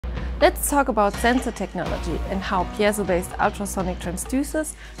Let's talk about sensor technology and how piezo-based ultrasonic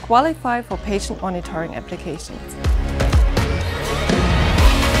transducers qualify for patient monitoring applications.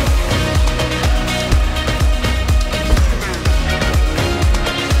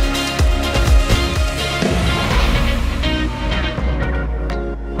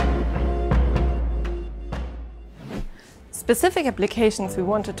 Specific applications we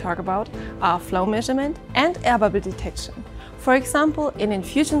want to talk about are flow measurement and air bubble detection, for example in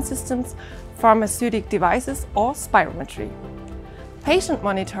infusion systems, pharmaceutical devices or spirometry. Patient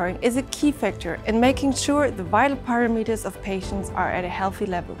monitoring is a key factor in making sure the vital parameters of patients are at a healthy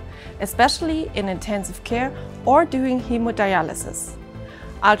level, especially in intensive care or during hemodialysis.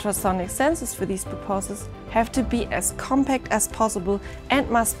 Ultrasonic sensors for these purposes have to be as compact as possible and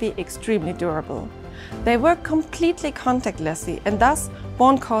must be extremely durable. They work completely contactlessly and thus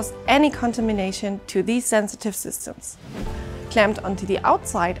won't cause any contamination to these sensitive systems. Clamped onto the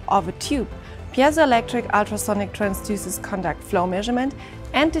outside of a tube, piezoelectric ultrasonic transducers conduct flow measurement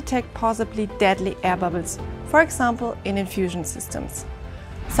and detect possibly deadly air bubbles, for example in infusion systems.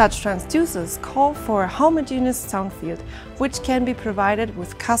 Such transducers call for a homogeneous sound field, which can be provided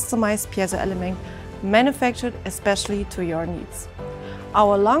with customized piezo element manufactured especially to your needs.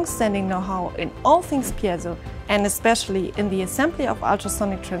 Our long-standing know-how in all things piezo, and especially in the assembly of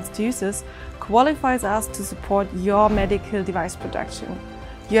ultrasonic transducers, qualifies us to support your medical device production.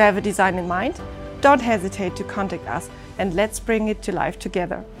 You have a design in mind? Don't hesitate to contact us and let's bring it to life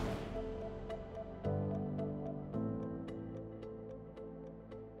together.